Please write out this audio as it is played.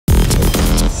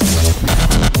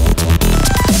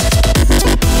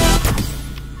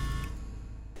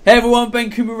Hey everyone,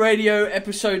 Ben Cooper Radio,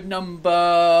 episode number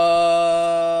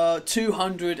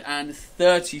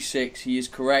 236, he is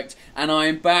correct, and I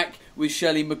am back with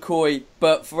Sheli McCoy,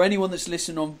 but for anyone that's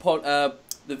listening on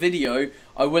the video,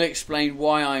 I will explain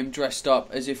why I'm dressed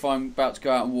up as if I'm about to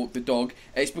go out and walk the dog.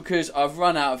 It's because I've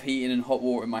run out of heating and hot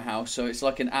water in my house, so it's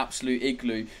like an absolute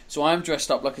igloo, so I am dressed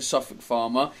up like a Suffolk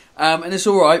farmer, and it's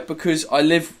alright because I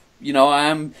live... You know,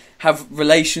 have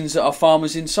relations that are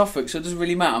farmers in Suffolk, so it doesn't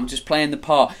really matter. I'm just playing the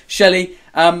part. Sheli,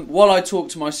 while I talk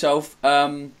to myself,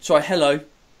 sorry, hello.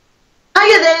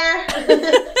 Hiya there.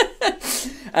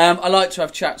 I like to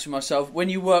have chats with myself. When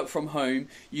you work from home,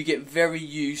 you get very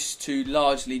used to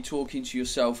largely talking to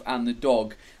yourself and the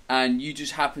dog, and you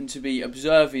just happen to be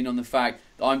observing on the fact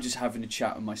that I'm just having a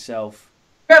chat with myself.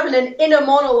 You're having an inner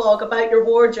monologue about your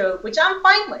wardrobe, which I'm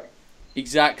fine with.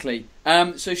 Exactly.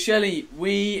 So Sheli,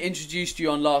 we introduced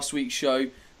you on last week's show.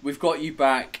 We've got you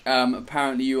back.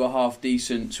 Apparently you are half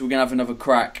decent, so we're going to have another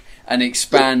crack and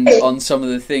expand on some of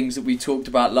the things that we talked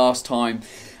about last time.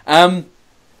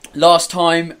 Last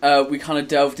time we kind of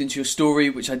delved into your story,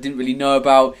 which I didn't really know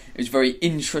about. It was very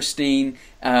interesting.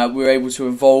 We were able to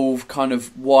evolve kind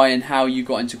of why and how you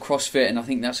got into CrossFit, and I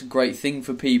think that's a great thing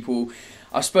for people.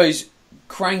 I suppose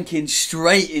cranking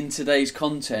straight in today's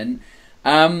content,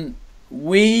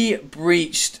 we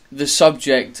breached the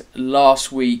subject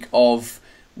last week of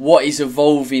what is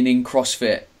evolving in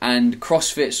CrossFit, and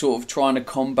CrossFit sort of trying to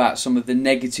combat some of the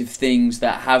negative things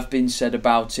that have been said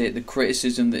about it, the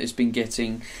criticism that it's been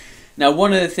getting. Now,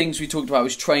 one of the things we talked about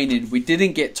was training. We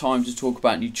didn't get time to talk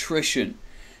about nutrition.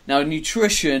 Now,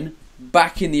 nutrition,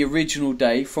 back in the original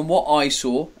day, from what I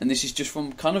saw, and this is just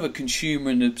from kind of a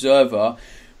consumer and observer,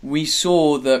 we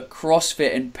saw that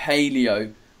CrossFit and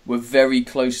paleo were very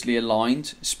closely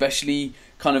aligned, especially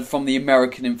kind of from the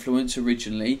American influence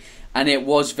originally, and it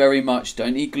was very much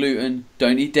don't eat gluten,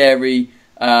 don't eat dairy.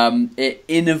 It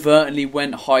inadvertently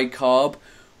went high carb.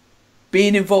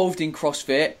 Being involved in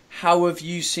CrossFit, how have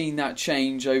you seen that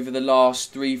change over the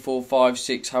last 3, 4, 5,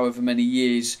 6, however many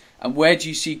years, and where do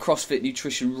you see CrossFit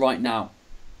nutrition right now?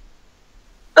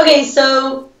 Okay,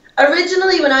 so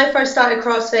originally when I first started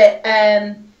CrossFit,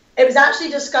 it was actually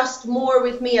discussed more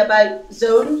with me about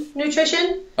zone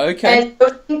nutrition. Okay.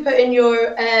 Putting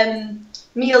your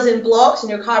meals in blocks and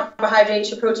your carbohydrates,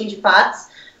 your proteins, your fats.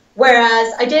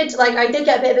 Whereas I did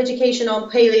get a bit of education on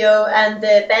paleo and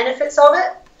the benefits of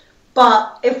it.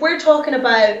 But if we're talking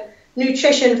about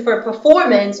nutrition for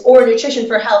performance or nutrition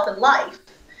for health and life,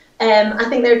 I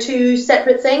think they're two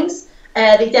separate things.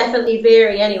 They definitely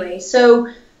vary anyway. So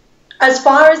as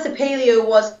far as the paleo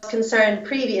was concerned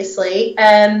previously,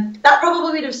 that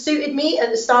probably would have suited me at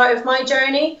the start of my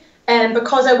journey,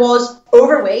 because I was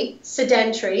overweight,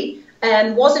 sedentary,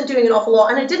 and wasn't doing an awful lot,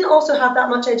 and I didn't also have that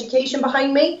much education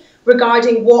behind me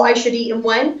regarding what I should eat and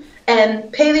when.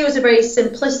 Paleo is a very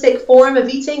simplistic form of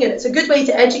eating, and it's a good way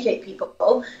to educate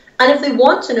people. And if they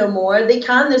want to know more, they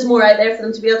can. There's more out there for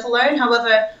them to be able to learn.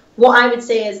 However, what I would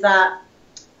say is that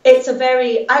it's a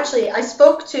very, actually, I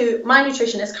spoke to my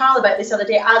nutritionist, Carl, about this the other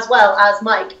day, as well as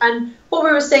Mike. And what we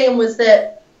were saying was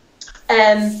that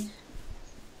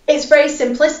it's very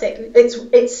simplistic.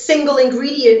 It's single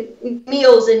ingredient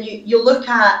meals, and you look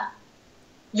at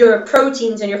your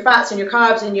proteins and your fats and your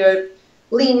carbs and your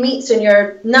lean meats and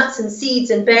your nuts and seeds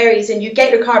and berries, and you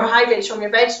get your carbohydrates from your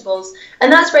vegetables.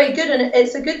 And that's very good, and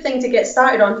it's a good thing to get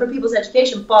started on for people's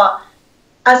education. But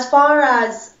as far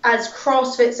as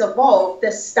CrossFit's evolved,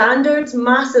 the standards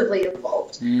massively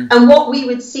evolved. And what we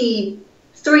would see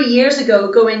 3 years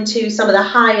ago go into some of the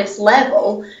highest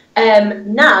level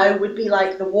now would be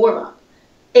like the warm-up.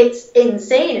 It's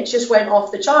insane. It just went off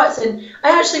the charts. And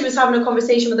I actually was having a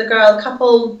conversation with a girl a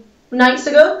couple nights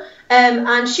ago,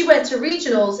 and she went to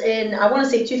regionals in, I want to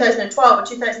say 2012 or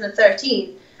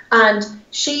 2013, and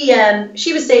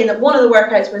she was saying that one of the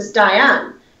workouts was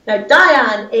Diane. Now,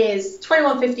 Diane is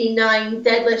 21:59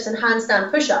 deadlifts and handstand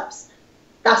push-ups.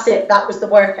 That's it. That was the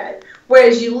workout.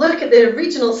 Whereas you look at the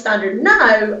regional standard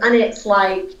now, and it's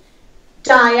like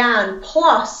Diane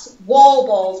plus wall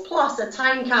balls plus a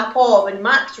time cap of and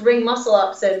max ring muscle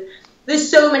ups, and there's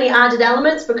so many added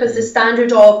elements because the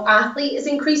standard of athlete is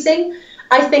increasing.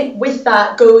 I think with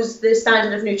that goes the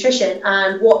standard of nutrition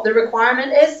and what the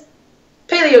requirement is.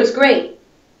 Paleo is great.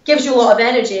 Gives you a lot of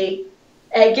energy.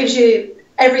 It gives you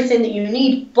everything that you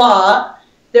need, but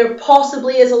there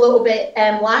possibly is a little bit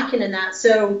lacking in that.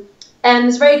 So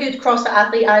there's a very good CrossFit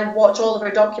athlete. I watch all of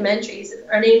her documentaries.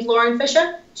 Her name's Lauren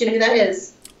Fisher. Do you know who that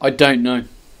is? I don't know.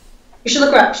 You should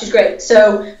look her up. She's great.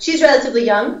 So she's relatively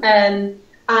young,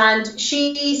 and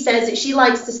she says that she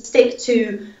likes to stick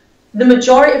to the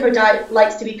majority of her diet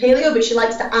likes to be paleo, but she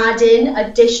likes to add in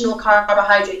additional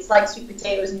carbohydrates like sweet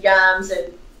potatoes and yams.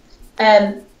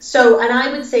 And I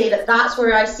would say that that's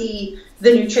where I see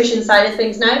the nutrition side of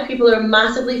things now. People are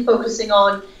massively focusing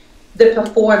on the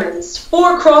performance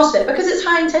for CrossFit because it's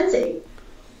high intensity.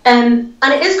 And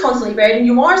it is constantly varied, and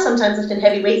you are sometimes lifting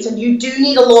heavy weights, and you do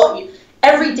need a lot.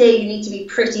 Every day you need to be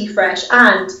pretty fresh.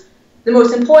 And the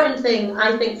most important thing,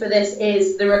 I think, for this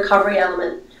is the recovery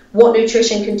element. What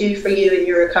nutrition can do for you in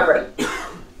your recovery.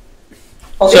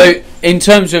 Okay. So in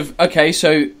terms of,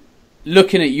 so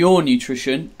looking at your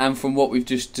nutrition and from what we've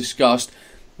just discussed,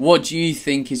 what do you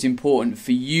think is important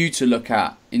for you to look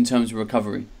at in terms of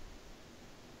recovery?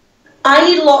 I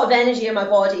need a lot of energy in my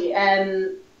body.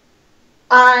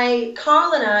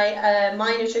 Carl and I,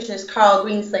 my nutritionist Carl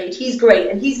Greenslade, he's great,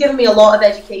 and he's given me a lot of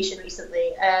education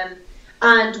recently.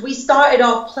 And we started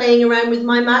off playing around with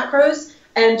my macros,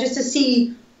 just to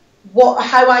see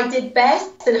how I did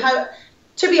best, and how.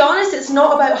 To be honest, it's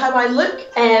not about how I look.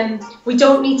 We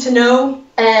don't need to know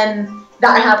that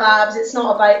I have abs. It's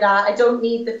not about that. I don't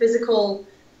need the physical.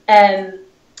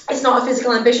 It's not a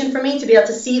physical ambition for me to be able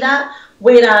to see that.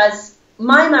 Whereas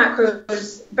my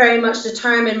macros very much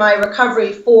determine my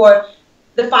recovery for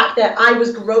the fact that I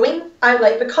was growing.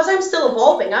 Because I'm still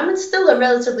evolving. I'm still a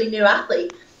relatively new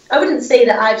athlete. I wouldn't say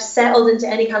that I've settled into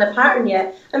any kind of pattern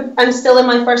yet. I'm still in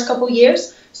my first couple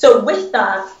years. So with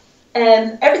that,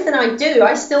 everything I do,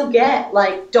 I still get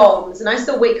like DOMs, and I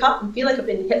still wake up and feel like I've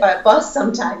been hit by a bus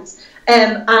sometimes.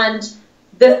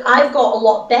 I've got a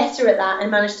lot better at that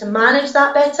and managed to manage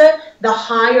that better. The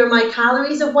higher my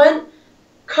calories have went.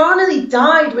 Carl nearly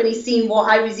died when he seen what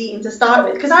I was eating to start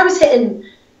with, because I was hitting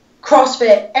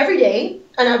CrossFit every day,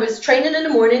 and I was training in the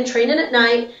morning, training at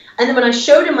night, and then when I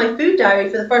showed him my food diary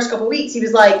for the first couple of weeks, he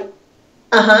was like,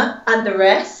 and the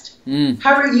rest?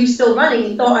 How are you still running?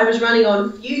 He thought I was running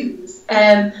on fumes.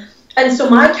 And so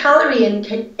my calorie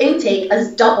intake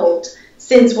has doubled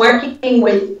since working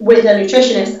with a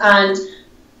nutritionist, and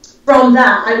from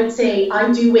that I would say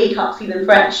I do wake up feeling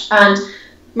fresh, and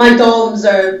my DOMs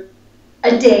are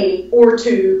a day or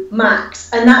two max,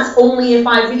 and that's only if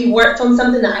I really worked on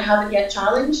something that I haven't yet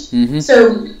challenged.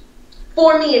 So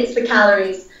for me, it's the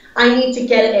calories. I need to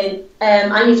get it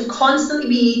in. I need to constantly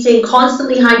be eating,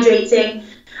 constantly hydrating.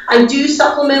 I do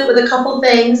supplement with a couple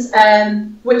things,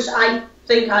 which I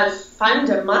think I've found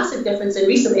a massive difference in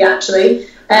recently, actually.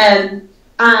 But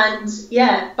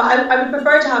I would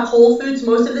prefer to have whole foods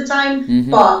most of the time,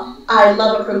 but I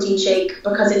love a protein shake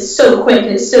because it's so quick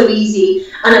and it's so easy,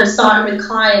 and I'm starting with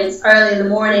clients early in the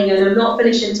morning and I'm not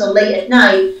finishing until late at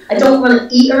night. I don't want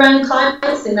to eat around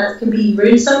clients, and that can be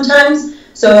rude sometimes,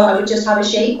 so I would just have a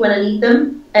shake when I need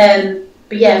them.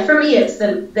 But yeah, for me it's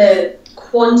the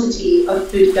quantity of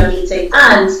food that I'm eating,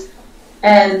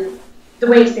 and the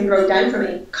way it's been broken down for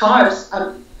me. Carbs,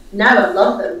 now I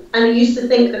love them, and I used to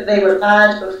think that they were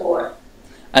bad before.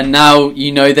 And now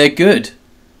you know they're good.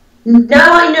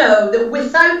 Now I know that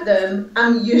without them,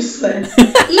 I'm useless.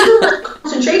 Even like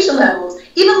concentration levels,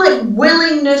 even like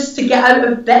willingness to get out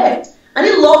of bed. I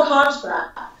need a lot of carbs for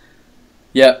that.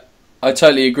 Yeah, I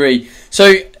totally agree.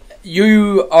 So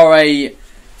you are a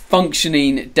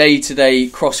functioning day-to-day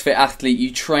CrossFit athlete.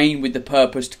 You train with the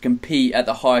purpose to compete at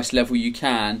the highest level you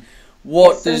can.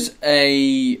 What does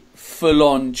a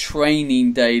full-on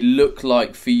training day look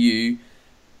like for you,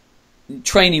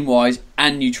 training-wise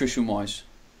and nutrition-wise?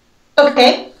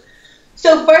 Okay,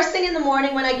 so first thing in the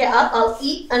morning when I get up, I'll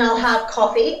eat and I'll have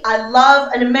coffee. I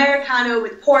love an Americano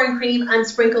with pouring cream and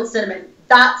sprinkled cinnamon.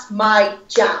 That's my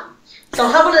jam. So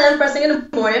I'll have one of them first thing in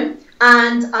the morning,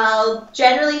 and I'll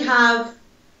generally have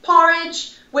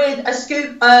porridge with a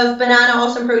scoop of banana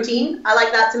awesome protein. I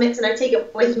like that to mix, and I take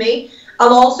it with me.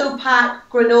 I'll also pack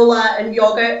granola and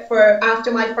yogurt for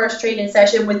after my first training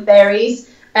session with berries.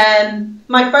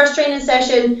 My first training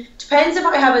session depends if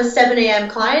I have a 7 a.m.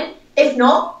 client. If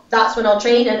not, that's when I'll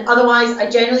train, and otherwise I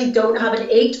generally don't have an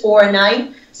 8 or a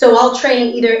 9. So I'll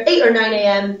train either 8 or 9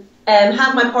 a.m.,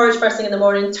 have my porridge first thing in the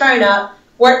morning, turn up,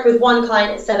 work with one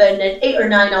client at 7, and at 8 or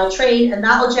 9 I'll train, and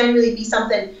that'll generally be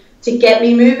something to get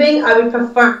me moving. I would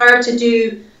prefer to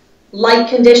do light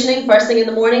conditioning first thing in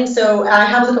the morning. So I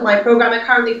have a look at my program. I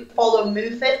currently follow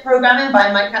MoveFit programming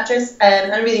by Mike Catras,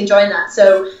 and I'm really enjoying that.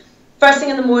 So first thing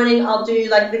in the morning, I'll do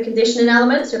like the conditioning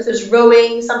element. So if there's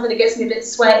rowing, something that gets me a bit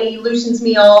sweaty, loosens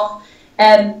me off.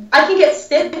 I can get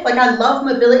stiff. Like, I love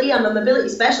mobility. I'm a mobility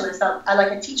specialist.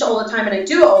 I teach it all the time, and I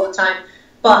do it all the time.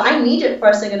 But I need it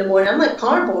first thing in the morning. I'm like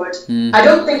cardboard. I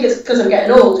don't think it's because I'm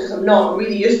getting old, because I'm not. I'm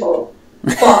really useful.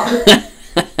 But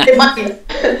it might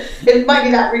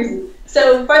be that reason.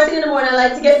 So first thing in the morning, I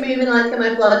like to get moving, I like to get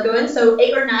my blood going. So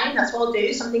 8 or 9, that's what I'll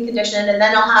do, something conditioned. And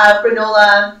then I'll have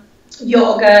granola,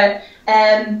 yogurt,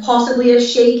 possibly a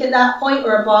shake at that point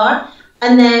or a bar.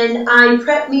 And then I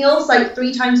prep meals like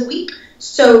 3 times a week.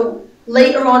 So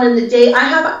later on in the day, I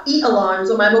have eat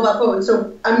alarms on my mobile phone.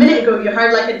 So a minute ago, you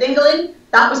heard like a dingling.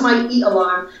 That was my eat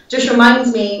alarm. Just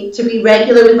reminds me to be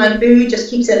regular with my food, just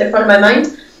keeps it in front of my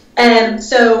mind.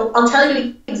 So I'll tell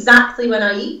you exactly when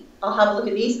I eat. I'll have a look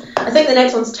at these. I think the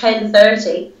next one's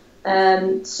 10:30.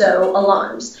 So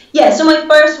alarms. Yeah, so my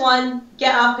first one,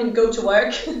 get up and go to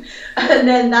work. And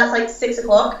then that's like 6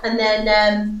 o'clock. And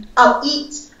then I'll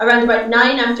eat around about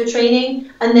 9 after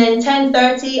training. And then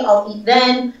 10:30, I'll eat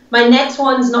then. My next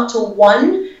one's not till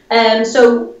 1.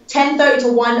 So 10:30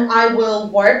 to 1, I will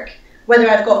work, whether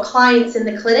I've got clients in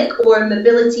the clinic or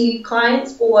mobility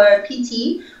clients or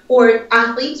PT or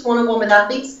athletes, one-on-one with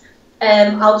athletes.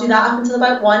 I'll do that up until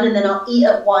about 1, and then I'll eat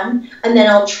at 1, and then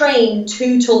I'll train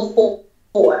 2 till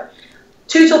 4.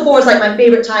 2 till 4 is like my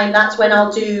favourite time. That's when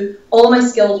I'll do all my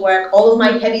skills work, all of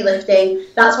my heavy lifting.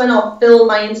 That's when I'll film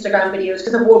my Instagram videos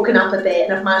because I've woken up a bit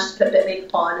and I've managed to put a bit of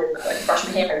makeup on and like brush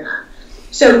my hair and that.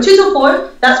 So 2 till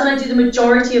 4, that's when I do the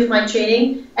majority of my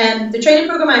training. The training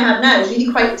program I have now is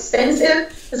really quite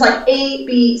extensive. It's like A,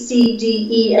 B, C, D,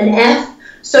 E, and F.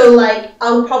 So like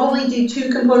I'll probably do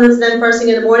 2 components of them first thing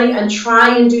in the morning and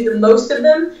try and do the most of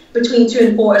them between 2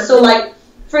 and 4. So like,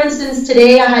 for instance,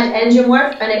 today I had engine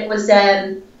work and it was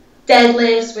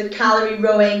deadlifts with calorie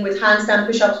rowing, with handstand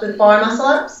push-ups, with bar muscle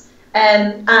ups.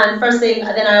 And first thing,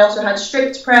 then I also had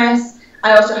strict press.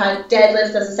 I also had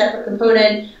deadlift as a separate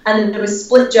component, and then there was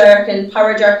split jerk and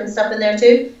power jerk and stuff in there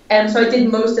too. So I did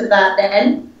most of that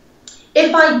then.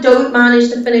 If I don't manage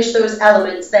to finish those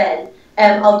elements then,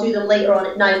 I'll do them later on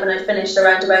at night when I finish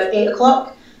around about 8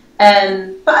 o'clock.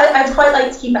 But I'd quite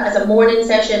like to keep it as a morning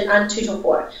session and 2 till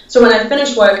 4. So when I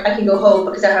finish work, I can go home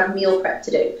because I have meal prep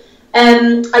to do.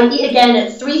 I eat again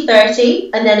at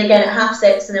 3:30 and then again at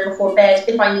 6:30 and then before bed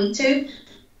if I need to.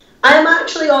 I'm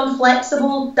actually on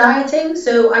flexible dieting,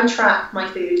 so I track my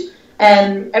food.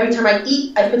 Every time I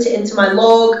eat, I put it into my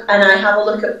log and I have a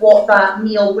look at what that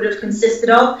meal would have consisted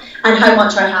of and how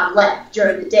much I have left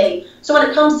during the day. So when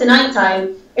it comes to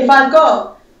nighttime, if I've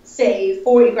got, say,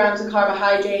 40 grams of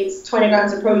carbohydrates, 20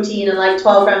 grams of protein and like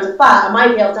 12 grams of fat, I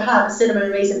might be able to have a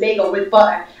cinnamon raisin bagel with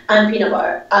butter and peanut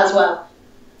butter as well.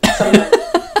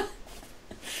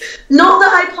 Not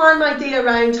that I plan my day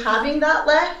around having that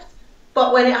left,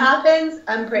 but when it happens,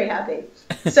 I'm pretty happy.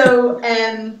 So,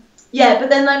 yeah, but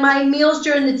then like my meals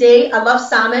during the day, I love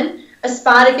salmon,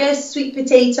 asparagus, sweet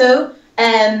potato.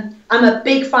 I'm a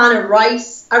big fan of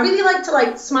rice. I really like to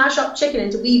like smash up chicken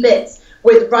into wee bits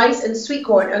with rice and sweet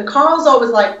corn. And Carl's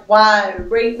always like, wow,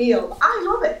 great meal. I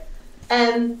love it.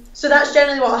 So that's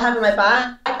generally what I'll have in my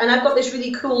bag. And I've got this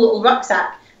really cool little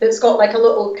rucksack that's got like a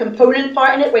little component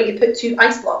part in it where you put 2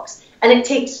 ice blocks. And it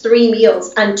takes 3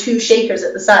 meals and 2 shakers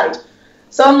at the side.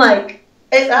 So I'm like,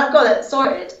 I've got it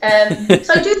sorted.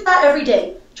 So I do that every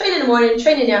day. Train in the morning,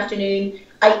 train in the afternoon.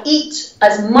 I eat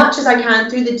as much as I can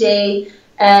through the day.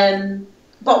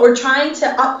 But we're trying to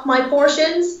up my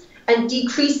portions and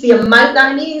decrease the amount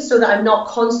that I'm eating so that I'm not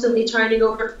constantly turning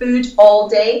over food all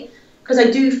day. Because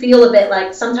I do feel a bit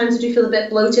like, sometimes I do feel a bit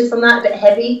bloated from that, a bit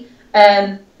heavy.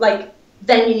 Like,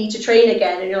 then you need to train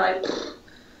again and you're like,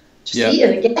 just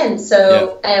eating again.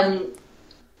 So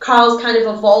Carl's kind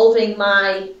of evolving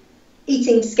my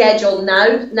eating schedule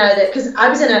now that, because I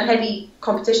was in a heavy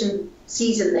competition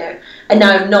season there and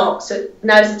now I'm not, so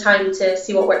now's the time to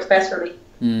see what works best for me.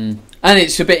 And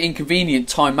it's a bit inconvenient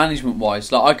time management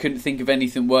wise. Like I couldn't think of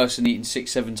anything worse than eating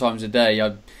 6-7 times a day.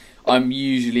 I'm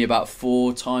usually about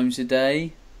 4 times a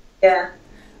day. Yeah.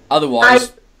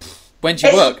 Otherwise, when do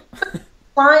you work?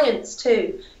 Clients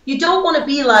too. You don't want to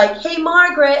be like, hey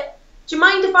Margaret, do you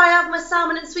mind if I have my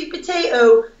salmon and sweet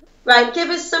potato? Right, give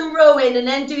us some rowing and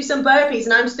then do some burpees,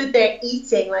 and I'm stood there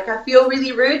eating. Like, I feel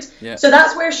really rude. Yeah. So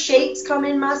that's where shakes come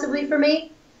in massively for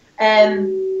me.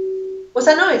 What's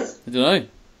that noise? I don't know.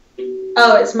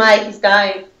 Oh, it's Mike. He's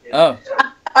dying. Oh.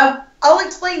 I'll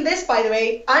explain this, by the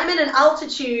way. I'm in an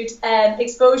altitude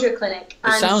exposure clinic.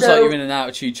 It sounds like you're in an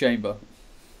altitude chamber.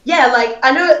 Yeah, like,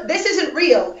 I know this isn't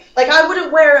real. Like, I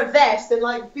wouldn't wear a vest and,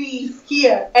 like, be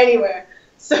here anywhere.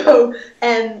 So,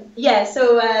 I'm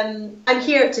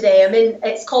here today.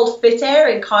 It's called Fit Air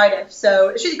in Cardiff, so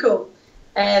it's really cool.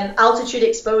 Altitude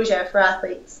exposure for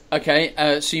athletes. Okay,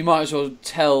 so you might as well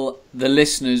tell the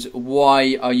listeners,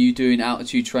 why are you doing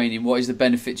altitude training? What is the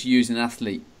benefit to you as an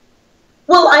athlete?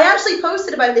 Well, I actually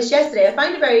posted about this yesterday. I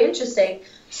find it very interesting.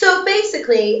 So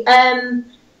basically, do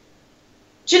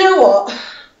you know what?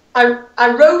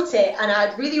 I wrote it and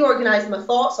I'd really organised my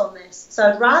thoughts on this. So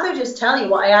I'd rather just tell you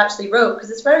what I actually wrote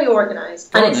because it's very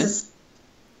organised. And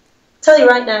tell you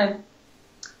right now.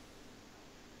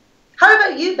 How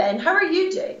about you, Ben? How are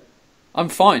you doing? I'm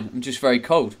fine. I'm just very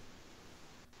cold.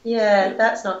 Yeah,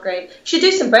 that's not great. You should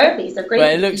do some burpees. They're great.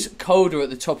 But it looks colder at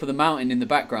the top of the mountain in the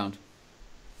background.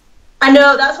 I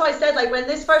know. That's why I said, like, when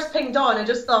this first pinged on, I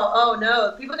just thought, oh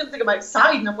no, people are going to think I'm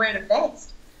outside and I'm wearing a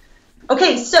vest.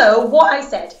 Okay, so what I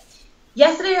said.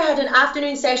 Yesterday I had an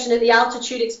afternoon session at the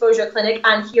Altitude Exposure Clinic,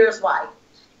 and here's why.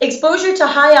 Exposure to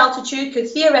high altitude could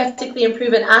theoretically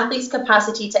improve an athlete's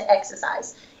capacity to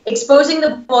exercise. Exposing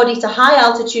the body to high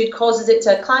altitude causes it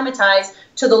to acclimatize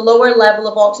to the lower level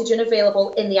of oxygen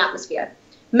available in the atmosphere.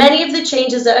 Many of the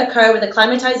changes that occur with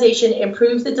acclimatization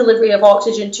improve the delivery of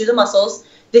oxygen to the muscles,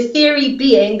 the theory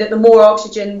being that the more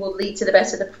oxygen will lead to the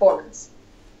better the performance.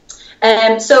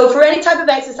 So for any type of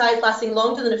exercise lasting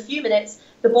longer than a few minutes,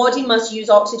 the body must use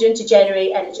oxygen to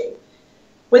generate energy.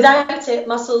 Without it,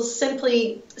 muscles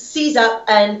simply seize up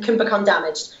and can become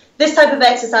damaged. This type of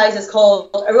exercise is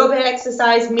called aerobic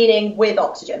exercise, meaning with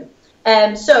oxygen.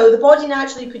 So the body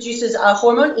naturally produces a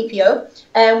hormone,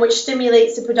 EPO, which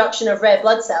stimulates the production of red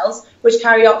blood cells, which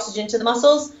carry oxygen to the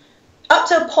muscles. Up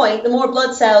to a point, the more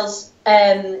blood cells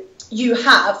you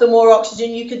have, the more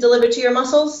oxygen you could deliver to your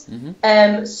muscles.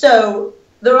 Mm-hmm. So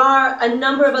there are a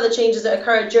number of other changes that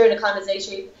occur during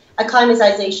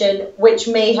acclimatization, which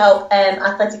may help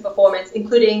athletic performance,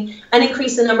 including an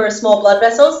increase in the number of small blood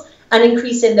vessels, an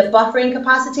increase in the buffering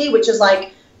capacity, which is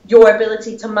like your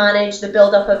ability to manage the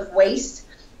buildup of waste,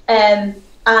 and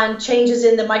changes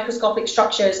in the microscopic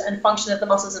structures and function of the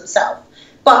muscles themselves.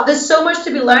 But there's so much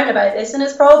to be learned about this, and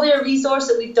it's probably a resource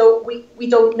that we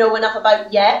don't know enough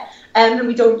about yet, and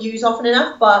we don't use often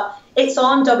enough. But it's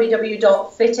on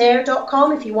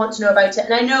www.fitair.com if you want to know about it.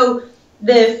 And I know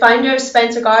the founder,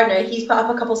 Spencer Gardner, he's put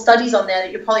up a couple studies on there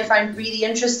that you'll probably find really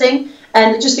interesting,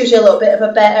 and it just gives you a little bit of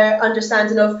a better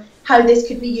understanding of how this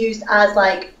could be used as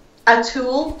like a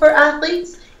tool for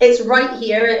athletes. It's right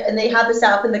here, and they have this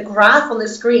set up, and the graph on the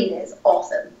screen is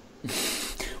awesome.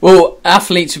 Well,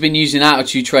 athletes have been using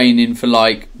altitude training for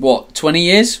like, what, 20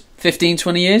 years? 15,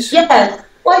 20 years? Yeah.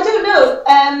 Well, I don't know.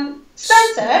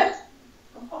 Spencer,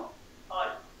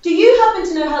 do you happen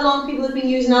to know how long people have been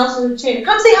using altitude training?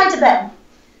 Come say hi to Ben.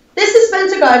 This is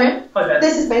Spencer Gardner. Hi, Ben.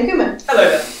 This is Ben Coomer. Hello,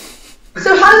 Ben.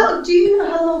 So do you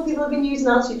know how long people have been using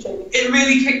altitude training? It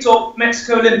really kicked off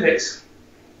Mexico Olympics.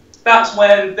 That's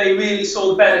when they really saw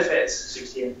the benefits.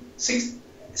 68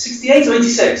 or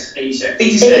 86? 86.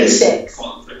 86.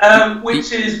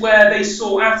 Which is where they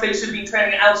saw athletes who'd been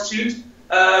training at altitude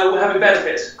were having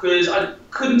benefits. Because I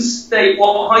couldn't state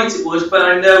what height it was, but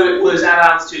I know it was at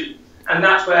altitude. And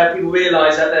that's where people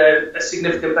realised that there are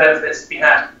significant benefits to be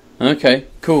had. Okay,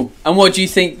 cool. And what do you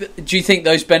think? Do you think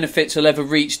those benefits will ever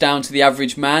reach down to the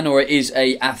average man, or it is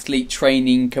a athlete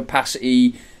training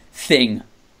capacity thing?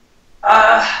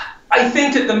 I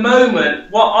think at the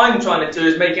moment, what I'm trying to do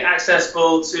is make it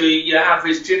accessible to your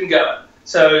average gym goer.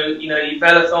 So, your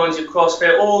velothons, your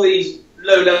CrossFit, all these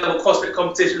low-level CrossFit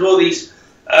competitions, all these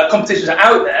competitions are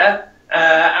out there,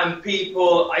 and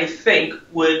people, I think,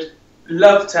 would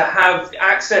love to have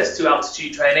access to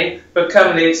altitude training, but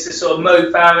currently it's the sort of Mo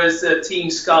Farahs, the Team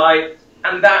Sky,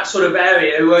 and that sort of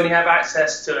area who only have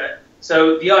access to it.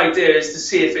 So the idea is to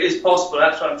see if it is possible.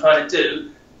 That's what I'm trying to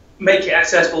do. Make it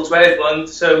accessible to everyone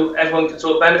so everyone can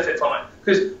sort of benefit from it.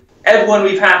 Because everyone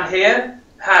we've had here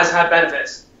has had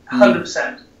benefits,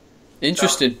 100%.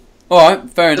 Interesting. All right,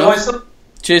 fair enough.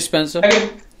 Cheers, Spencer. Thank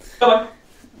you. Bye-bye.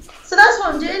 So that's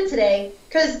what I'm doing today,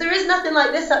 because there is nothing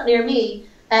like this up near me.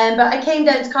 But I came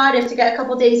down to Cardiff to get a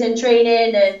couple of days in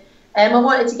training, and I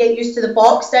wanted to get used to the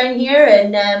box down here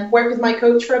and work with my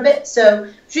coach for a bit. So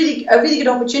it's really a really good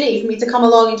opportunity for me to come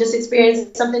along and just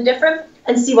experience something different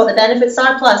and see what the benefits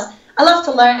are. Plus, I love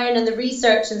to learn, and the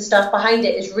research and stuff behind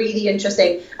it is really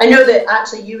interesting. I know that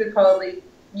actually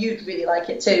you'd really like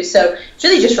it too. So it's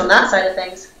really just from that side of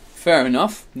things. Fair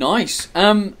enough. Nice.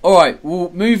 All right.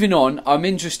 Well, moving on. I'm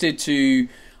interested to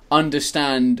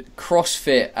understand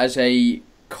CrossFit as a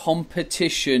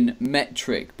competition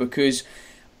metric, because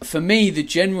for me the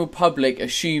general public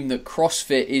assume that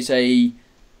CrossFit is a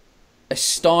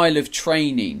style of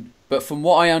training, but from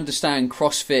what I understand,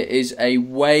 CrossFit is a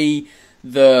way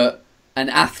that an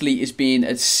athlete is being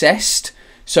assessed.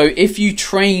 So if you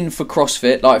train for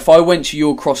CrossFit, like if I went to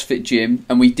your CrossFit gym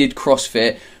and we did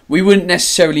CrossFit, we wouldn't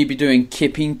necessarily be doing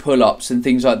kipping pull-ups and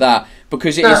things like that,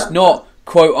 because it is not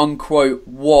quote unquote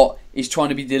what is trying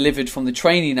to be delivered from the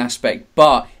training aspect,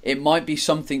 but it might be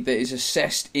something that is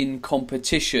assessed in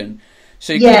competition.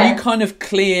 So can you kind of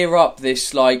clear up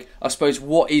this, like, I suppose,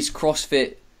 what is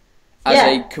CrossFit as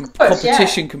a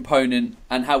competition component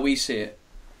and how we see it?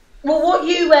 Well,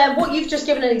 what you've just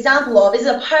given an example of is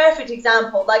a perfect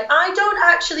example. Like, I don't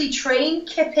actually train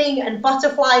kipping and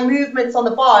butterfly movements on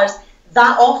the bars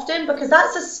that often, because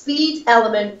that's a speed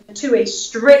element to a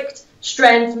strict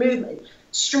strength movement.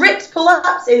 Strict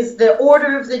pull-ups is the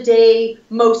order of the day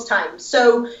most times.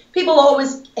 So people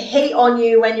always hate on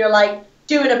you when you're like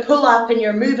doing a pull-up and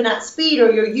you're moving at speed,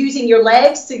 or you're using your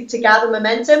legs to gather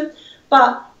momentum.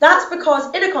 But that's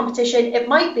because in a competition, it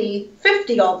might be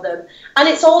 50 of them. And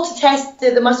it's all to test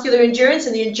the muscular endurance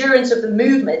and the endurance of the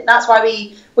movement. That's why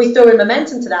we throw in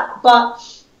momentum to that. But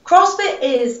CrossFit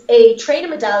is a training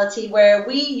modality where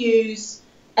we use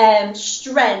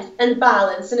strength and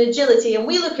balance and agility. And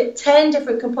we look at 10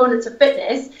 different components of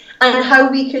fitness and how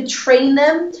we could train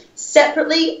them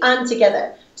separately and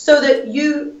together, so that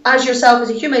you, as yourself as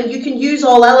a human, you can use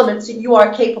all elements that you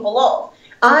are capable of.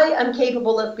 I am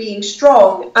capable of being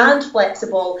strong and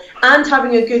flexible and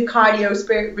having a good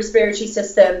respiratory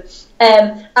system,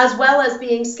 as well as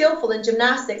being skillful in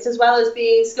gymnastics, as well as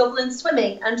being skillful in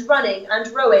swimming and running and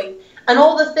rowing, and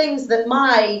all the things that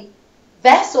my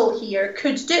vessel here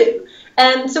could do.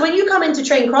 So when you come in to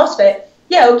train CrossFit,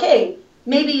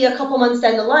 maybe a couple months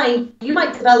down the line, you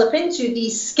might develop into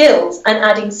these skills and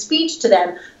adding speed to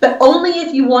them, but only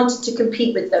if you wanted to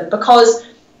compete with them. Because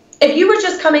if you were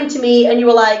just coming to me and you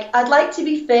were like, I'd like to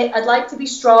be fit, I'd like to be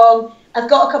strong, I've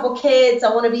got a couple kids,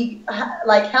 I want to be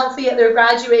like healthy at their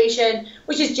graduation,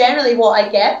 which is generally what I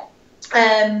get.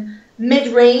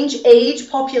 Mid-range age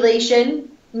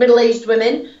population, middle-aged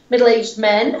women, middle-aged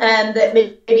men that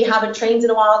maybe haven't trained in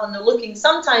a while, and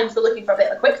sometimes they're looking for a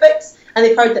bit of a quick fix, and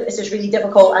they've heard that this is really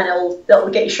difficult and it'll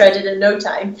get you shredded in no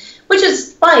time, which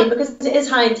is fine because it is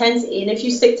high intensity, and if you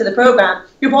stick to the program,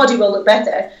 your body will look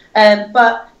better.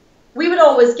 But we would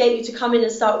always get you to come in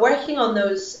and start working on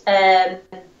those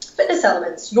fitness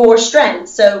elements, your strength.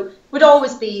 So it would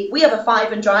always be, we have a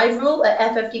 5 and drive rule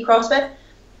at FFD CrossFit.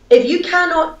 If you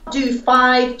cannot do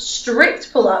 5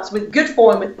 strict pull-ups with good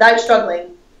form without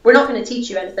struggling, we're not going to teach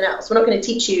you anything else. We're not going to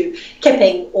teach you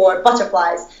kipping or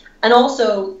butterflies. And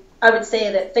also, I would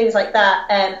say that things like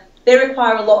that, they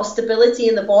require a lot of stability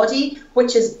in the body,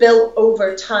 which is built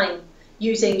over time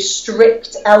using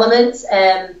strict elements.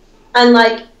 And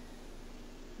like,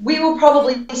 we will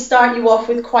probably start you off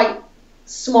with quite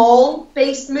small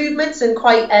based movements and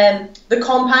quite the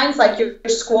compounds, like your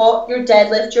squat, your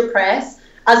deadlift, your press,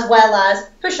 as well as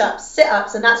push-ups,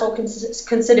 sit-ups, and that's all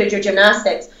considered your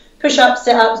gymnastics. Push-ups,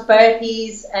 sit-ups,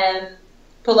 burpees,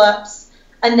 pull-ups,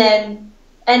 and then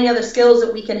any other skills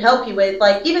that we can help you with,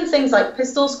 like even things like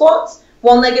pistol squats,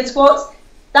 one-legged squats.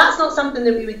 That's not something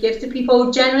that we would give to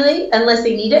people generally unless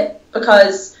they need it,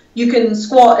 because you can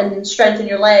squat and strengthen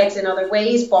your legs in other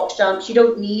ways, box jumps. You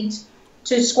don't need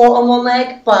to squat on one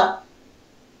leg, but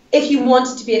if you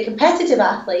wanted to be a competitive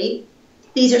athlete,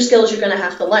 these are skills you're going to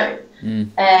have to learn.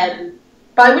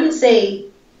 But I would say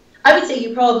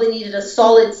you probably needed a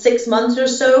solid 6 months or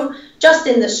so just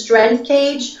in the strength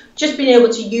cage, just being able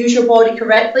to use your body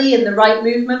correctly in the right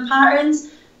movement patterns.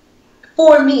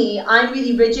 For me, I'm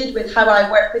really rigid with how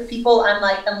I work with people. I'm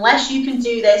like, unless you can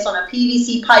do this on a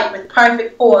PVC pipe with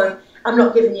perfect form, I'm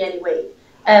not giving you any weight.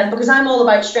 Because I'm all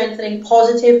about strengthening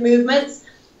positive movements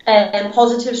and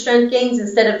positive strength gains,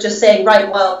 instead of just saying,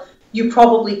 right, well, you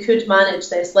probably could manage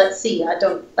this. Let's see.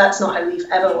 That's not how we've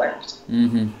ever worked.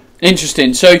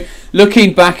 Interesting. So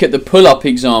looking back at the pull-up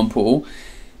example,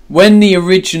 when the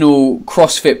original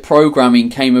CrossFit programming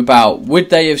came about, would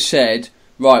they have said,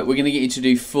 right, we're going to get you to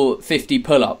do 50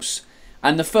 pull-ups?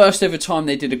 And the first ever time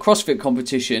they did a CrossFit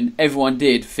competition, everyone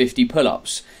did 50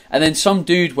 pull-ups. And then some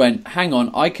dude went, hang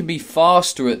on, I can be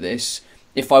faster at this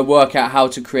if I work out how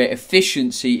to create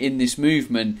efficiency in this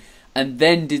movement. And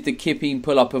then did the kipping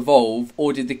pull-up evolve,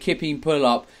 or did the kipping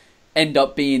pull-up end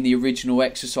up being the original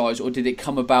exercise, or did it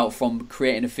come about from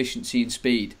creating efficiency and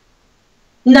speed?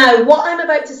 Now, what I'm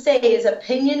about to say is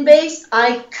opinion-based.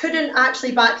 I couldn't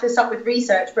actually back this up with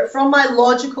research, but from my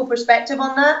logical perspective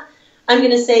on that, I'm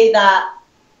going to say that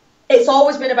it's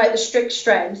always been about the strict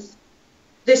strength.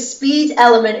 The speed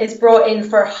element is brought in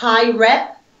for high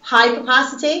rep, high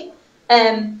capacity,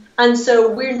 and so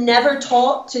we're never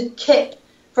taught to kip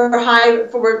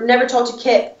we're never taught to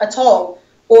kip at all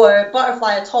or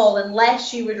butterfly at all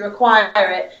unless you would require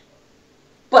it.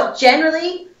 But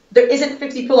generally, there isn't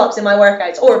 50 pull-ups in my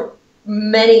workouts or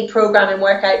many programming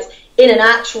workouts in an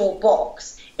actual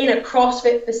box, in a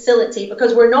CrossFit facility,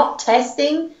 because we're not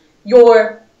testing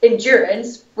your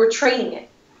endurance, we're training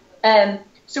it.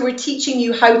 So we're teaching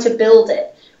you how to build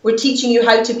it. We're teaching you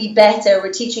how to be better.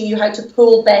 We're teaching you how to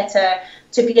pull better,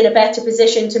 to be in a better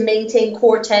position, to maintain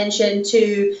core tension,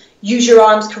 to use your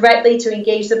arms correctly, to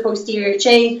engage the posterior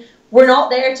chain. We're not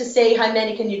there to say how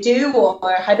many can you do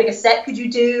or how big a set could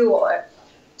you do.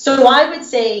 So I would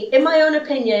say, in my own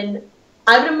opinion,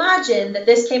 I would imagine that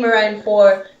this came around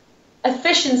for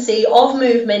efficiency of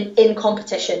movement in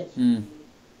competition.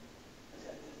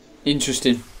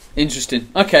 Interesting.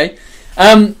 Okay.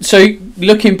 So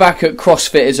looking back at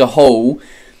CrossFit as a whole,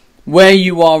 where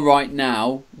you are right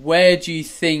now, where do you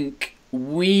think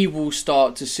we will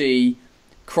start to see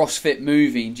CrossFit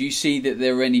moving? Do you see that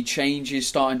there are any changes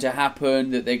starting to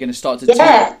happen, that they're going to start to...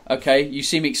 Yeah. Okay, you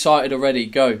seem excited already.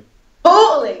 Go.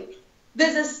 Totally.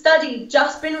 There's a study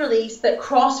just been released that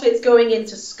CrossFit's going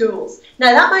into schools.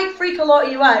 Now, that might freak a lot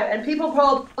of you out, and people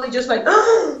probably just like,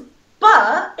 oh!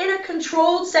 But in a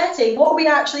controlled setting, what are we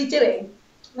actually doing?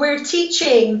 We're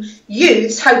teaching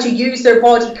youths how to use their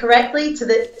body correctly to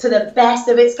the best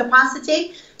of its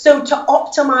capacity. So to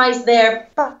optimize their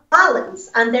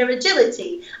balance and their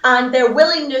agility and their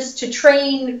willingness to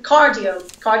train cardio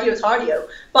is cardio,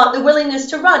 but the willingness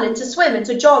to run and to swim and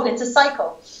to jog and to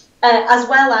cycle, as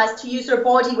well as to use their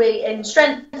body weight and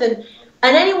strength. And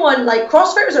anyone, like,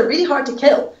 CrossFitters are really hard to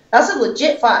kill. That's a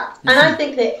legit fact. And I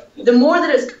think that the more that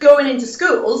it's going into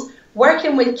schools,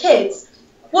 working with kids,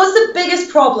 what's the biggest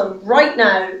problem right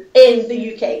now in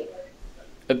the UK?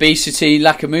 Obesity,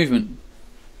 lack of movement.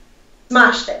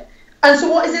 Smashed it. And so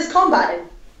what is this combating?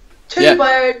 Two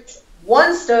birds,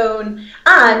 one stone.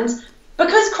 And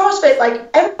because CrossFit, like,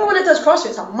 everyone that does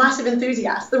CrossFit is a massive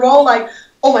enthusiast. They're all like,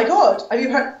 oh my God, have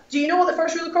you heard? Do you know what the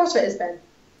first rule of CrossFit has been?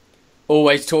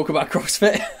 Always talk about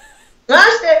CrossFit.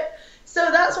 Smashed it. So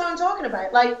that's what I'm talking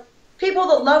about. Like, people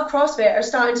that love CrossFit are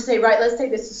starting to say, right, let's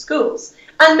take this to schools.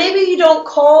 And maybe you don't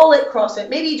call it CrossFit.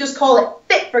 Maybe you just call it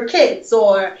Fit for Kids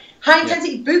or High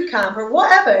Intensity Boot Camp or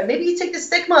whatever. Maybe you take the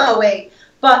stigma away.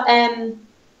 But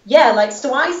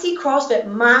so I see CrossFit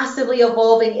massively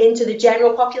evolving into the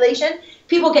general population.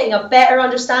 People getting a better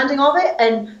understanding of it.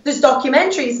 And there's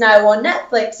documentaries now on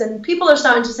Netflix, and people are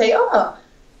starting to say, oh,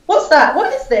 what's that?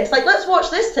 What is this? Like, let's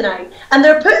watch this tonight. And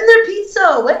they're putting their pizza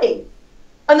away.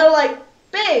 And they're like,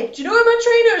 babe, do you know where my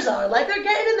trainers are? Like, they're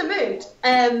getting in the mood.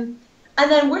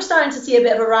 And then we're starting to see a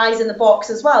bit of a rise in the box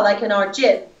as well, like in our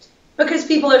gym, because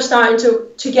people are starting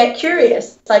to get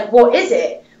curious. Like, what is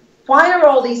it? Why are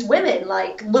all these women,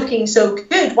 like, looking so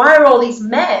good? Why are all these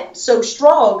men so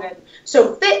strong and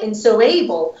so fit and so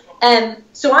able?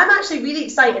 So I'm actually really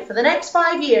excited for the next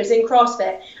 5 years in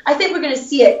CrossFit. I think we're going to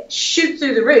see it shoot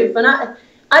through the roof. And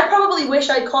I probably wish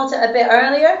I'd caught it a bit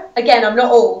earlier. Again, I'm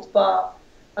not old, but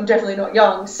I'm definitely not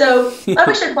young. So I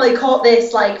wish I'd probably caught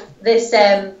this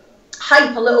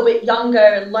hype a little bit younger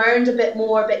and learned a bit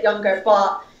more a bit younger.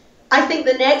 But I think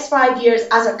the next 5 years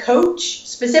as a coach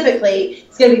specifically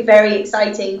is going to be very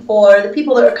exciting for the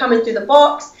people that are coming through the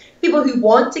box, people who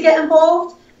want to get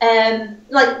involved.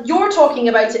 Like, you're talking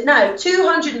about it now,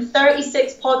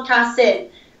 236 podcasts in,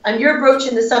 and you're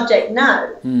broaching the subject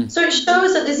now. So it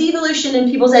shows that there's evolution in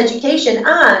people's education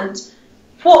and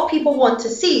what people want to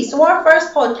see. So our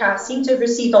first podcast seemed to have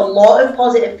received a lot of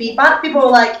positive feedback. People were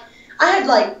like, I had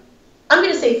I'm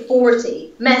going to say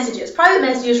 40 messages, private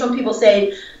messages from people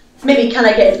saying, maybe can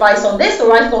I get advice on this,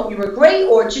 or I thought you were great,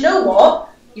 or do you know what,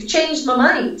 you've changed my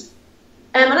mind.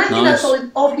 And I think that's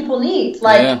all people need.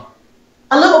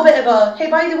 A little bit of a, hey,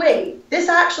 by the way, this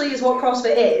actually is what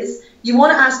CrossFit is. You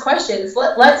want to ask questions.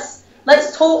 Let's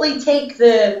totally take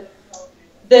the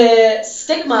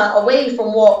stigma away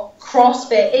from what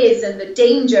CrossFit is and the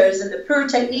dangers and the poor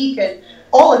technique and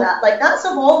all of that. Like, that's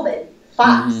evolving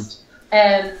fast.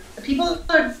 People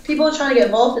are trying to get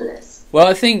involved in this. Well,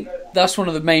 I think that's one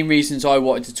of the main reasons I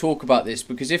wanted to talk about this,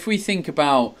 because if we think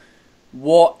about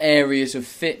what areas of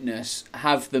fitness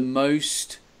have the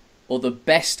most or the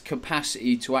best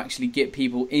capacity to actually get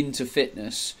people into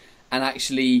fitness and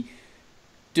actually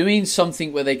doing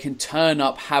something where they can turn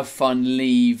up, have fun,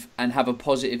 leave, and have a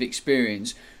positive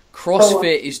experience,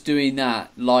 CrossFit is doing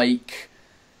that like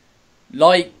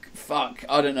fuck,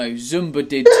 I don't know, Zumba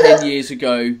did 10 years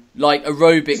ago, like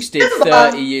aerobics did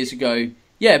 30 years ago.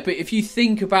 Yeah, but if you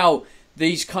think about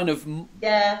these kind of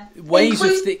ways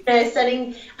of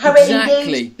setting how it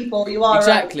engages people, you are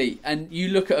exactly. Right. And you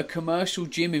look at a commercial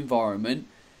gym environment,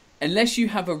 unless you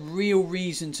have a real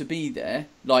reason to be there,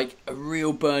 like a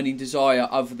real burning desire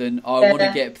other than I want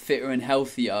to get fitter and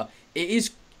healthier,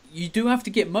 you do have to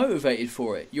get motivated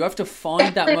for it. You have to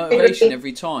find that motivation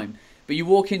every time. But you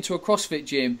walk into a CrossFit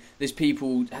gym, there's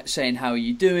people saying, how are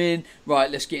you doing? Right,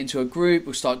 let's get into a group,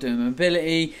 we'll start doing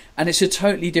mobility. And it's a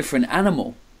totally different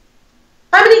animal.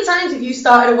 How many times have you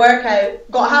started a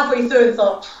workout, got halfway through and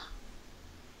thought,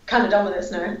 kind of done with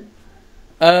this now?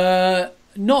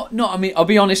 Not. I mean, I'll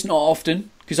be honest, not often,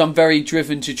 because I'm very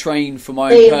driven to train for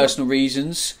my own personal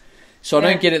reasons. So I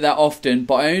don't get it that often,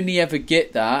 but I only ever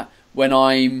get that when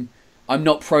I'm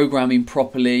not programming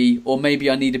properly, or maybe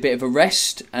I need a bit of a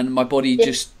rest, and my body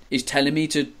just is telling me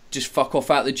to just fuck off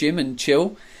out the gym and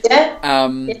chill.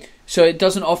 So it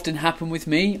doesn't often happen with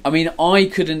me. I mean, I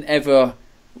couldn't ever,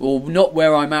 or not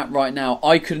where I'm at right now,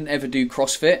 I couldn't ever do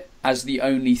CrossFit as the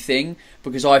only thing,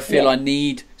 because I feel I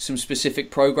need some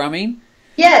specific programming.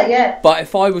 But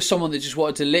if I was someone that just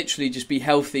wanted to literally just be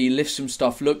healthy, lift some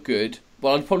stuff, look good,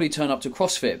 well, I'd probably turn up to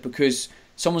CrossFit, because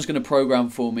someone's going to program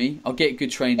for me. I'll get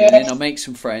good training in, I'll make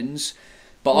some friends.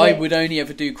 But I would only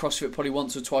ever do CrossFit probably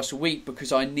once or twice a week,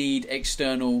 because I need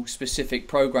external specific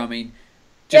programming.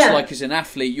 Just like as an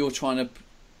athlete, you're trying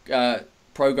to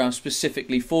program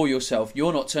specifically for yourself.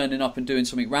 You're not turning up and doing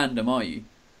something random, are you?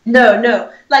 No.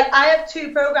 Like, I have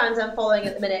 2 programs I'm following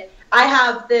at the minute. I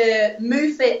have the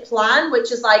MoveFit plan,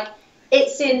 which is like,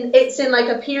 it's in like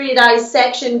a periodized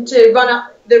section to run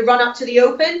up to the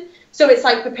open. So it's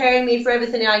like preparing me for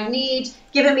everything I need,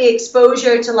 giving me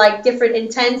exposure to like different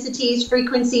intensities,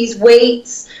 frequencies,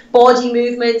 weights, body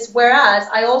movements. Whereas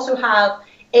I also have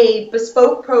a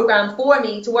bespoke program for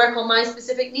me to work on my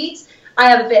specific needs. I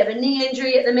have a bit of a knee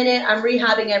injury at the minute. I'm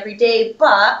rehabbing every day,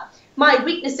 but my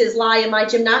weaknesses lie in my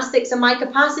gymnastics and my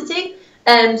capacity.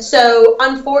 So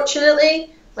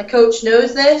unfortunately, my coach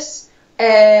knows this.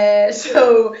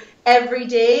 So every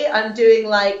day I'm doing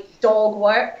like dog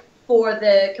work for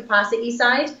the capacity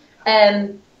side.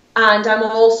 And I'm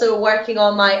also working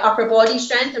on my upper body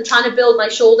strength. I'm trying to build my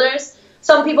shoulders.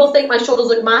 Some people think my shoulders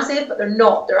look massive, but they're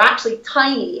not. They're actually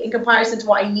tiny in comparison to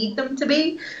what I need them to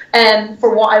be,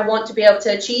 for what I want to be able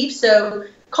to achieve. So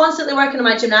constantly working on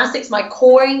my gymnastics, my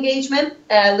core engagement,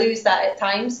 lose that at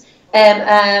times.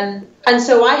 And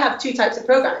so I have 2 types of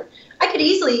programming. I could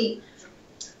easily,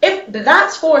 if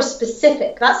that's for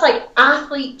specific, that's like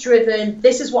athlete driven,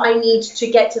 this is what I need to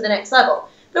get to the next level.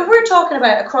 But we're talking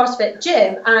about a CrossFit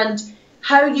gym and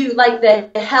how you like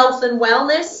the health and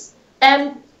wellness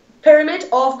pyramid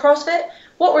of CrossFit.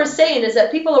 What we're saying is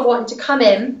that people are wanting to come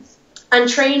in and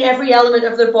train every element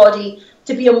of their body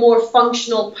to be a more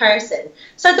functional person.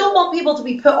 So I don't want people to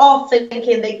be put off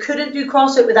thinking they couldn't do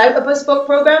CrossFit without a bespoke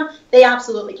program. They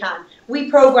absolutely can. We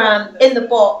program in the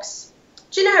box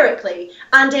generically,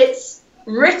 and it's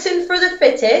written for the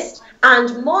fittest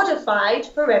and modified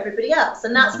for everybody else,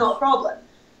 and that's not a problem.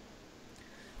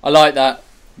 I like that.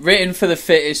 Written for the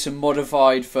fittest and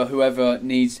modified for whoever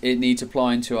needs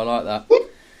applying to. I like that.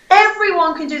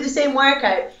 Everyone can do the same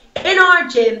workout. In our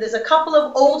gym, there's a couple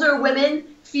of older women,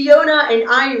 Fiona and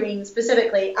Irene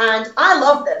specifically, and I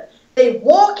love them. They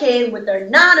walk in with their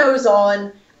nanos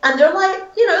on, and they're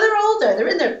like, they're older. They're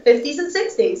in their 50s and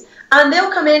 60s. And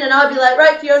they'll come in, and I'll be like,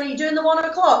 right, Fiona, you doing the 1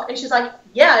 o'clock? And she's like,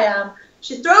 yeah, I am.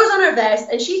 She throws on her vest,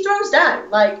 and she throws down.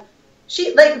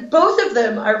 Both of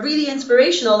them are really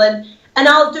inspirational, and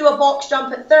I'll do a box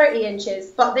jump at 30 inches,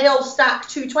 but they'll stack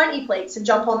 220 plates and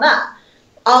jump on that.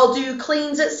 I'll do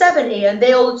cleans at 70, and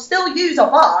they'll still use a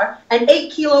bar, an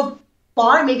 8-kilo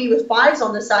bar, maybe with 5s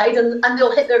on the side, and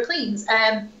they'll hit their cleans.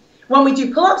 When we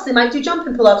do pull-ups, they might do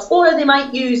jumping pull-ups, or they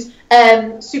might use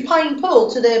supine pull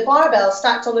to the barbell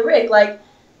stacked on the rig. Like,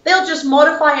 they'll just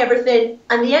modify everything,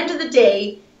 and at the end of the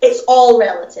day, it's all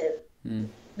relative.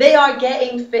 They are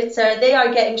getting fitter, they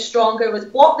are getting stronger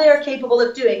with what they are capable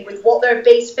of doing, with what their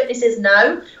base fitness is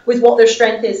now, with what their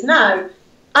strength is now.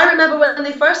 I remember when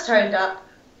they first turned up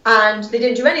and they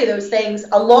didn't do any of those things.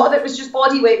 A lot of it was just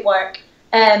body weight work.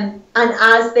 And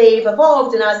as they've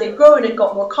evolved and as they've grown and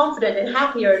got more confident and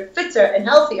happier and fitter and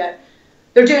healthier,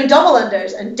 they're doing double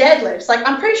unders and deadlifts. Like,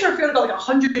 I'm pretty sure if you've got like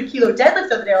 100-kilo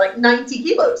deadlift over there, like 90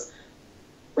 kilos,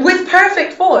 with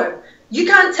perfect form, you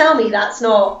can't tell me that's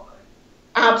not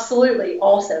absolutely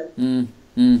awesome.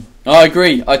 I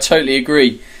agree. I totally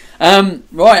agree.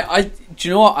 Right. Do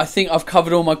you know what? I think I've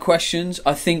covered all my questions.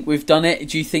 I think we've done it.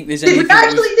 Do you think there's anything? Did we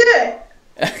actually do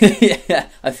it? Yeah,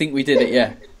 I think we did it.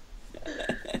 Yeah.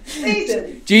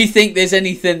 Amazing. Do you think there's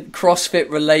anything CrossFit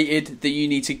related that you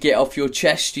need to get off your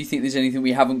chest? Do you think there's anything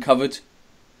we haven't covered?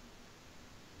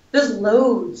 There's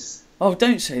loads. Oh,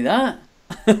 don't say that.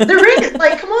 There is.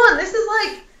 Like, come on. This is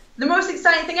like the most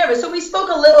exciting thing ever. So we spoke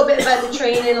a little bit about the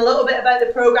training, a little bit about the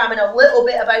program, and a little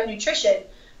bit about nutrition.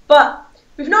 But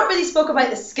we've not really spoke about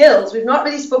the skills. We've not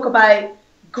really spoke about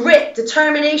grit,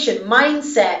 determination,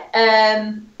 mindset,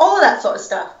 all of that sort of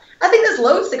stuff. I think there's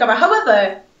loads to cover.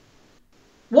 However,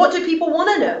 what do people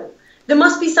want to know? There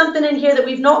must be something in here that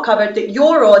we've not covered that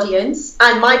your audience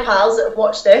and my pals that have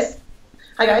watched this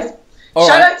Hi guys. All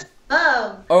Shout right. out to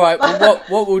Mum. All right. Well,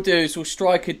 what we'll do is we'll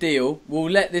strike a deal. We'll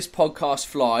let this podcast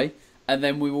fly, and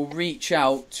then we will reach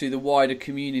out to the wider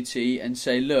community and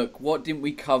say, look, what didn't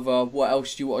we cover? What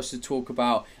else do you want us to talk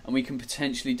about? And we can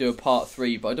potentially do a part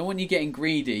 3. But I don't want you getting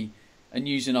greedy and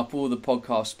using up all the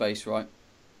podcast space, right?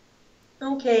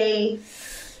 Okay.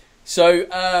 So,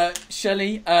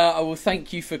 Sheli, I will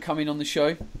thank you for coming on the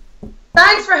show.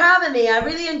 Thanks for having me. I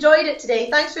really enjoyed it today.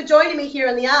 Thanks for joining me here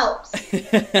in the Alps.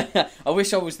 I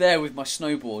wish I was there with my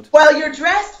snowboard. Well, you're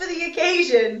dressed for the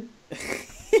occasion.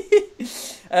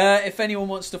 If anyone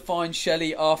wants to find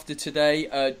Sheli after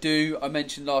today, do. I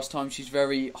mentioned last time she's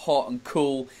very hot and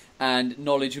cool and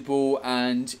knowledgeable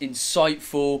and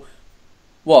insightful.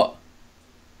 What?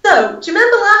 So, do you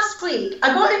remember last week?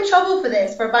 I got in trouble for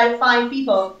this for about 5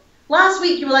 people. Last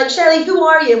week you were like, Sheli, who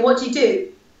are you and what do you do?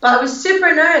 But I was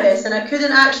super nervous and I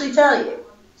couldn't actually tell you.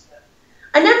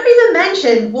 I never even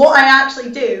mentioned what I actually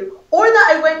do, or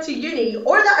that I went to uni,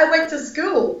 or that I went to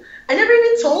school. I never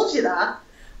even told you that.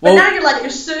 But now you're like, you're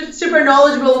super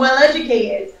knowledgeable and well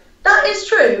educated. That is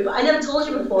true, but I never told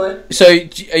you before. So,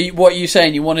 what are you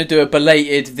saying? You want to do a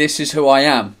belated, this is who I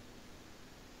am?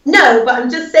 No, but I'm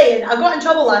just saying, I got in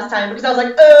trouble last time because I was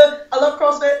like, I love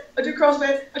CrossFit, I do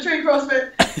CrossFit, I train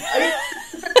CrossFit, I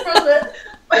do CrossFit.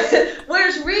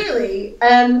 Whereas really,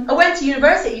 I went to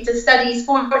university to study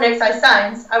sport and exercise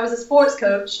science. I was a sports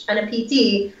coach and a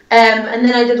PT, and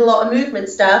then I did a lot of movement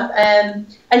stuff. And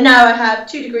now I have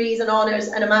 2 degrees, an honours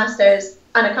and a master's,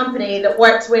 and a company that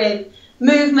works with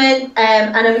movement,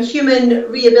 and I'm a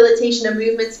human rehabilitation and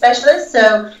movement specialist.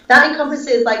 So that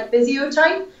encompasses like physio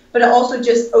type, but it also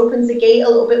just opens the gate a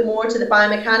little bit more to the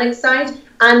biomechanics side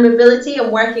and mobility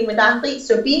and working with athletes.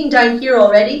 So being down here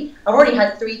already, I've already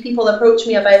had 3 people approach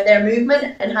me about their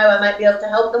movement and how I might be able to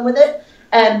help them with it.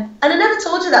 And I never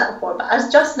told you that before, but I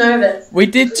was just nervous. We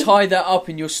did tie that up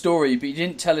in your story, but you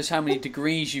didn't tell us how many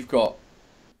degrees you've got.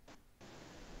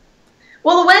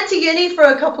 Well, I went to uni for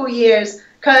a couple of years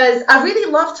because I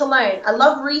really love to learn. I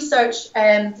love research.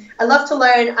 I love to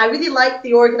learn. I really like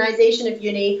the organisation of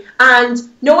uni. And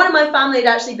no one in my family had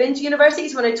actually been to university.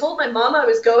 So when I told my mum I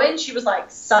was going, she was like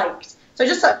psyched. So I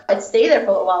just thought I'd stay there for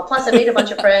a little while. Plus, I made a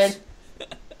bunch of friends.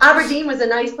 Aberdeen was a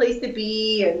nice place to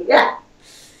be. And yeah.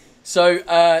 So,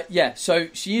 so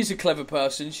she is a clever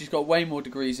person. She's got way more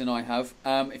degrees than I have.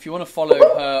 If you want to follow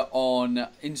her on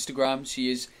Instagram,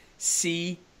 she is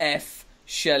CF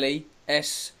Sheli,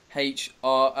 SHERELI.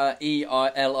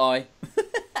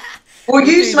 Well,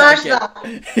 you smashed that.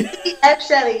 CF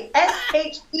Sheli,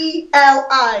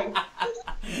 SHELI.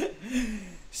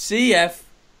 CF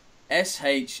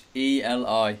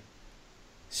SHELI.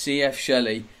 CF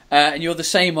Sheli. And you're the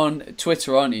same on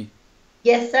Twitter, aren't you?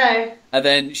 Yes, sir. And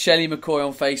then Sheli McCoy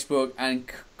on Facebook, and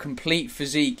Complete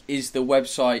Physique is the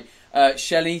website.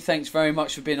 Sheli, thanks very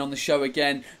much for being on the show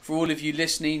again. For all of you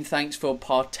listening, thanks for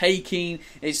partaking.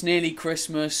 It's nearly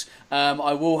Christmas.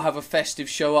 I will have a festive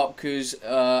show up because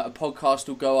a podcast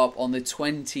will go up on the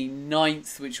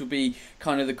 29th, which will be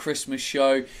kind of the Christmas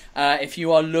show. If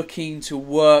you are looking to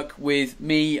work with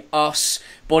me, us,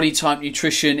 Body Type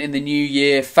Nutrition in the new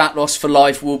year, Fat Loss for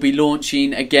Life will be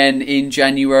launching again in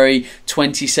January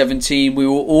 2017. We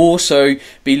will also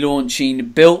be launching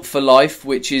Built for Life,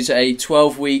 which is a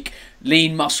 12-week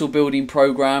lean muscle building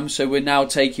program. So we're now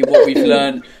taking what we've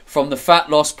learned from the fat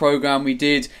loss program we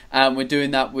did, and we're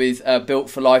doing that with Built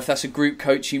for Life. That's a group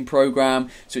coaching program,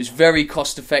 so it's very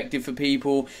cost effective for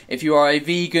people. If you are a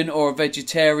vegan or a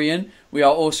vegetarian, we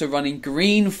are also running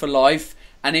Green for Life.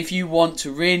 And if you want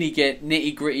to really get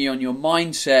nitty gritty on your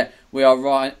mindset, we are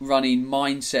running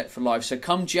Mindset for Life. So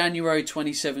come January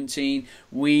 2017,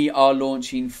 we are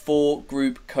launching 4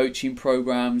 group coaching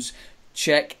programs.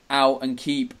 Check out and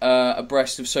keep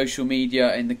abreast of social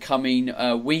media in the coming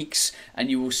weeks, and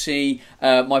you will see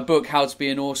my book, How to Be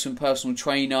an Awesome Personal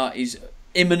Trainer, is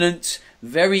imminent,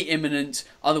 very imminent.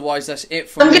 Otherwise, that's it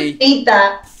from me. I'm gonna need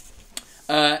that.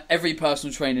 Every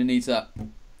personal trainer needs that.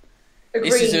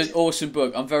 Agreed. This is an awesome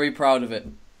book. I'm very proud of it.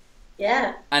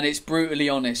 Yeah. And it's brutally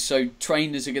honest, so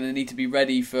trainers are going to need to be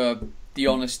ready for the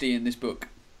honesty in this book.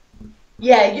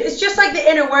 Yeah, it's just like the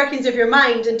inner workings of your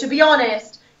mind, and to be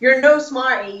honest, you're no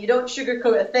smarty. You don't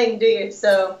sugarcoat a thing, do you?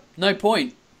 So no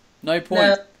point. No point.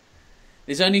 No.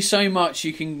 There's only so much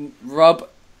you can rub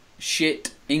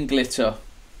shit in glitter.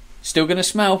 Still gonna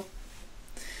smell.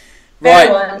 Fair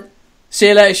right. One. See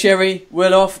you later, Sherry.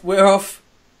 We're off.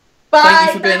 Bye. Thank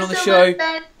you for being on the show.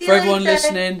 For everyone later.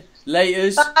 listening,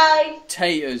 laters. Bye.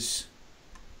 Taters.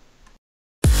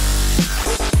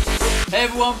 Hey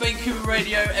everyone, Vancouver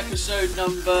Radio, episode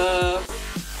number...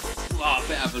 I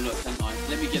better have a look, don't I?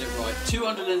 Let me get it right.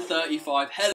 235. Hello.